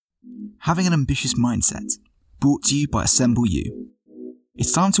Having an ambitious mindset, brought to you by Assemble You.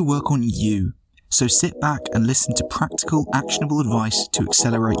 It's time to work on you, so sit back and listen to practical, actionable advice to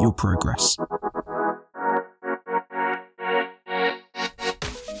accelerate your progress.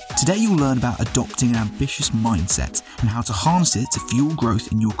 Today you'll learn about adopting an ambitious mindset and how to harness it to fuel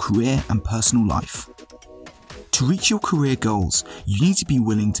growth in your career and personal life. To reach your career goals, you need to be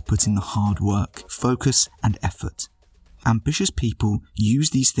willing to put in the hard work, focus, and effort. Ambitious people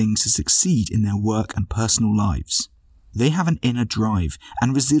use these things to succeed in their work and personal lives. They have an inner drive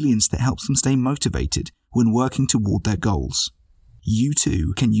and resilience that helps them stay motivated when working toward their goals. You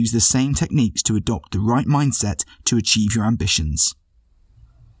too can use the same techniques to adopt the right mindset to achieve your ambitions.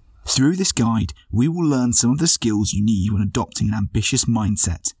 Through this guide, we will learn some of the skills you need when adopting an ambitious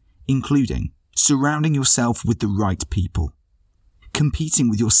mindset, including surrounding yourself with the right people, competing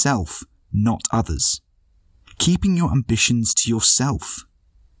with yourself, not others, keeping your ambitions to yourself,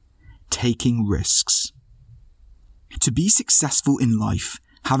 taking risks. To be successful in life,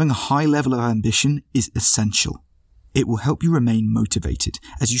 having a high level of ambition is essential. It will help you remain motivated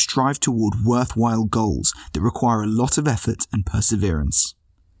as you strive toward worthwhile goals that require a lot of effort and perseverance.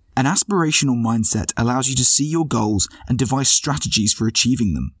 An aspirational mindset allows you to see your goals and devise strategies for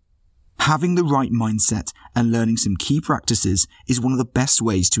achieving them. Having the right mindset and learning some key practices is one of the best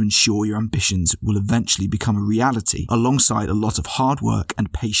ways to ensure your ambitions will eventually become a reality alongside a lot of hard work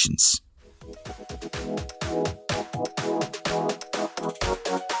and patience.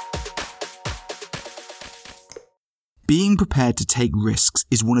 Being prepared to take risks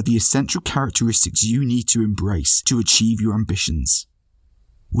is one of the essential characteristics you need to embrace to achieve your ambitions.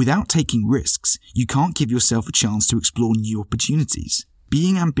 Without taking risks, you can't give yourself a chance to explore new opportunities.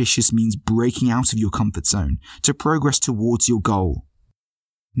 Being ambitious means breaking out of your comfort zone to progress towards your goal.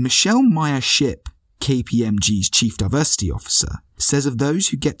 Michelle Meyer-Shipp, KPMG's Chief Diversity Officer, says of those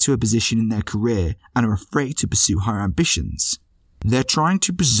who get to a position in their career and are afraid to pursue higher ambitions, they're trying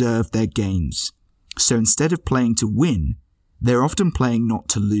to preserve their gains. So instead of playing to win, they're often playing not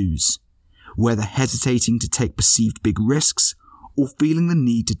to lose, whether hesitating to take perceived big risks or feeling the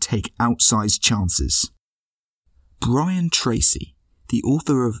need to take outsized chances. Brian Tracy, the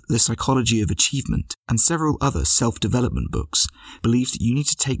author of The Psychology of Achievement and several other self-development books, believes that you need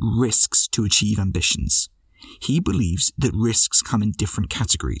to take risks to achieve ambitions. He believes that risks come in different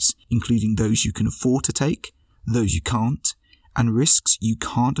categories, including those you can afford to take, those you can't, and risks you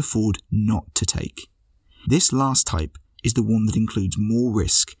can't afford not to take. This last type is the one that includes more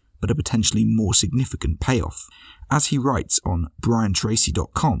risk but a potentially more significant payoff. As he writes on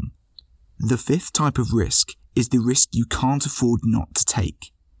briantracy.com, the fifth type of risk is the risk you can't afford not to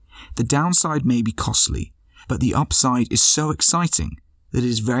take. The downside may be costly, but the upside is so exciting that it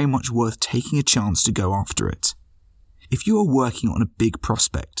is very much worth taking a chance to go after it. If you are working on a big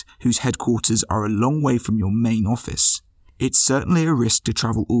prospect whose headquarters are a long way from your main office, it's certainly a risk to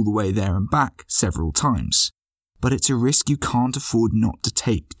travel all the way there and back several times, but it's a risk you can't afford not to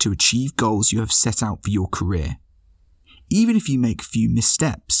take to achieve goals you have set out for your career. Even if you make a few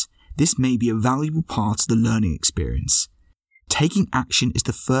missteps, this may be a valuable part of the learning experience. Taking action is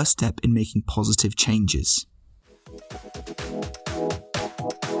the first step in making positive changes.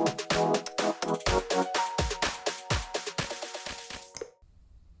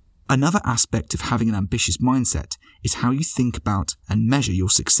 Another aspect of having an ambitious mindset is how you think about and measure your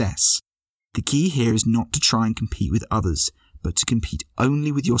success. The key here is not to try and compete with others, but to compete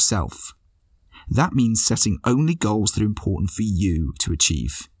only with yourself. That means setting only goals that are important for you to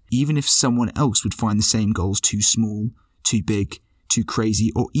achieve, even if someone else would find the same goals too small, too big, too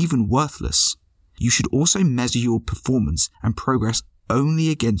crazy, or even worthless. You should also measure your performance and progress only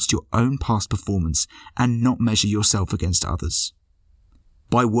against your own past performance and not measure yourself against others.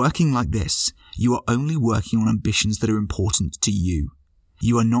 By working like this, you are only working on ambitions that are important to you.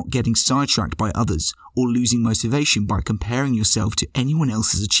 You are not getting sidetracked by others or losing motivation by comparing yourself to anyone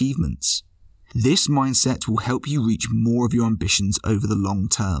else's achievements. This mindset will help you reach more of your ambitions over the long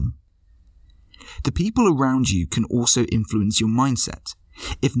term. The people around you can also influence your mindset.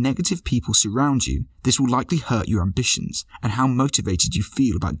 If negative people surround you, this will likely hurt your ambitions and how motivated you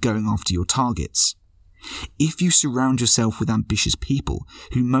feel about going after your targets. If you surround yourself with ambitious people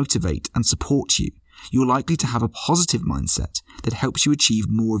who motivate and support you, you're likely to have a positive mindset that helps you achieve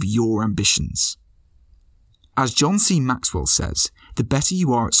more of your ambitions. As John C. Maxwell says, the better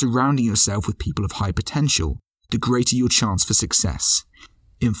you are at surrounding yourself with people of high potential, the greater your chance for success.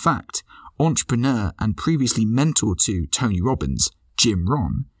 In fact, entrepreneur and previously mentor to Tony Robbins, Jim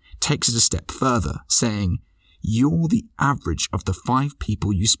Rohn, takes it a step further, saying, "You're the average of the 5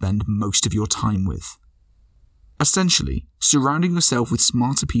 people you spend most of your time with." Essentially, surrounding yourself with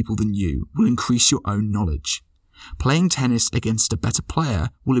smarter people than you will increase your own knowledge. Playing tennis against a better player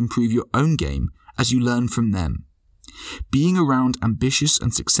will improve your own game as you learn from them. Being around ambitious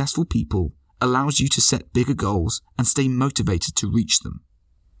and successful people allows you to set bigger goals and stay motivated to reach them.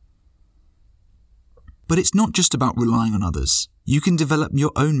 But it's not just about relying on others. You can develop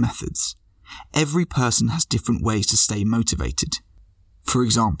your own methods. Every person has different ways to stay motivated. For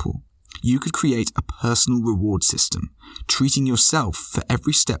example, you could create a personal reward system, treating yourself for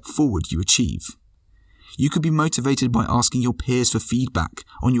every step forward you achieve. You could be motivated by asking your peers for feedback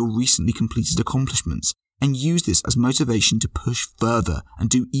on your recently completed accomplishments and use this as motivation to push further and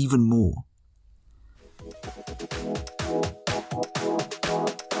do even more.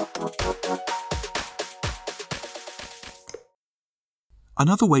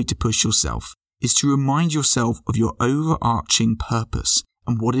 Another way to push yourself is to remind yourself of your overarching purpose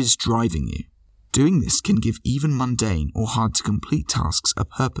and what is driving you. Doing this can give even mundane or hard to complete tasks a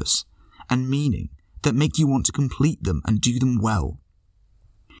purpose and meaning that make you want to complete them and do them well.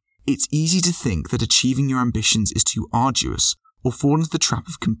 It's easy to think that achieving your ambitions is too arduous or fall into the trap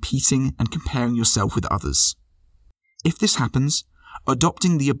of competing and comparing yourself with others. If this happens,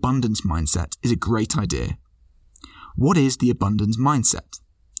 adopting the abundance mindset is a great idea. What is the abundance mindset?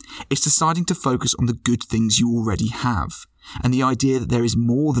 It's deciding to focus on the good things you already have, and the idea that there is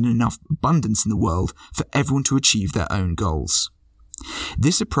more than enough abundance in the world for everyone to achieve their own goals.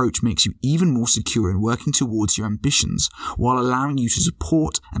 This approach makes you even more secure in working towards your ambitions while allowing you to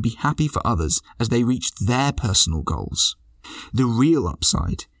support and be happy for others as they reach their personal goals. The real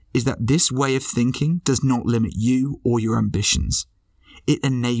upside is that this way of thinking does not limit you or your ambitions. It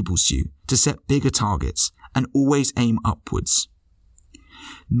enables you to set bigger targets and always aim upwards.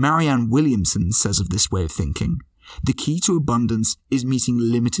 Marianne Williamson says of this way of thinking, "The key to abundance is meeting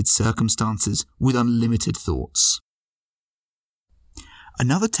limited circumstances with unlimited thoughts."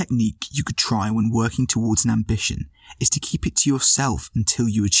 Another technique you could try when working towards an ambition is to keep it to yourself until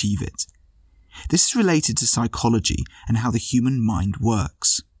you achieve it. This is related to psychology and how the human mind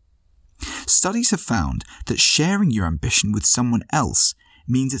works. Studies have found that sharing your ambition with someone else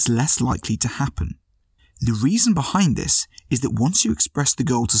means it's less likely to happen. The reason behind this is that once you express the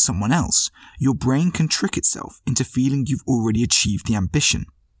goal to someone else, your brain can trick itself into feeling you've already achieved the ambition.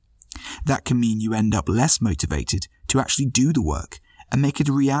 That can mean you end up less motivated to actually do the work and make it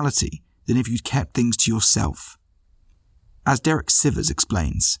a reality than if you'd kept things to yourself. As Derek Sivers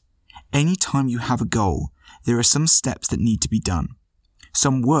explains, any time you have a goal, there are some steps that need to be done,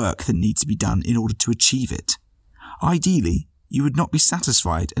 some work that needs to be done in order to achieve it. Ideally, you would not be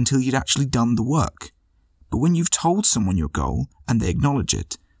satisfied until you'd actually done the work. But when you've told someone your goal and they acknowledge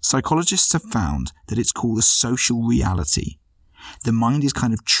it, psychologists have found that it's called a social reality. The mind is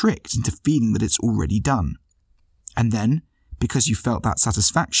kind of tricked into feeling that it's already done. And then, because you felt that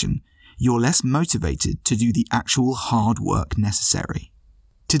satisfaction, you're less motivated to do the actual hard work necessary.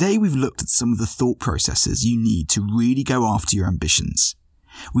 Today we've looked at some of the thought processes you need to really go after your ambitions.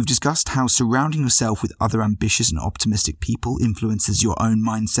 We've discussed how surrounding yourself with other ambitious and optimistic people influences your own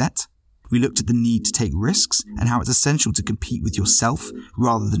mindset. We looked at the need to take risks and how it's essential to compete with yourself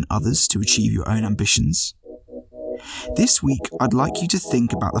rather than others to achieve your own ambitions. This week, I'd like you to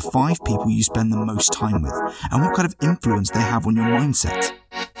think about the 5 people you spend the most time with and what kind of influence they have on your mindset.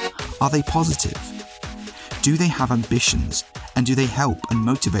 Are they positive? Do they have ambitions? And do they help and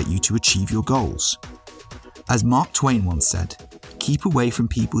motivate you to achieve your goals? As Mark Twain once said, keep away from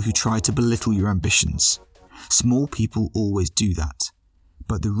people who try to belittle your ambitions. Small people always do that.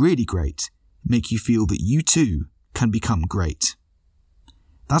 But the really great make you feel that you too can become great.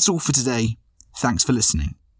 That's all for today. Thanks for listening.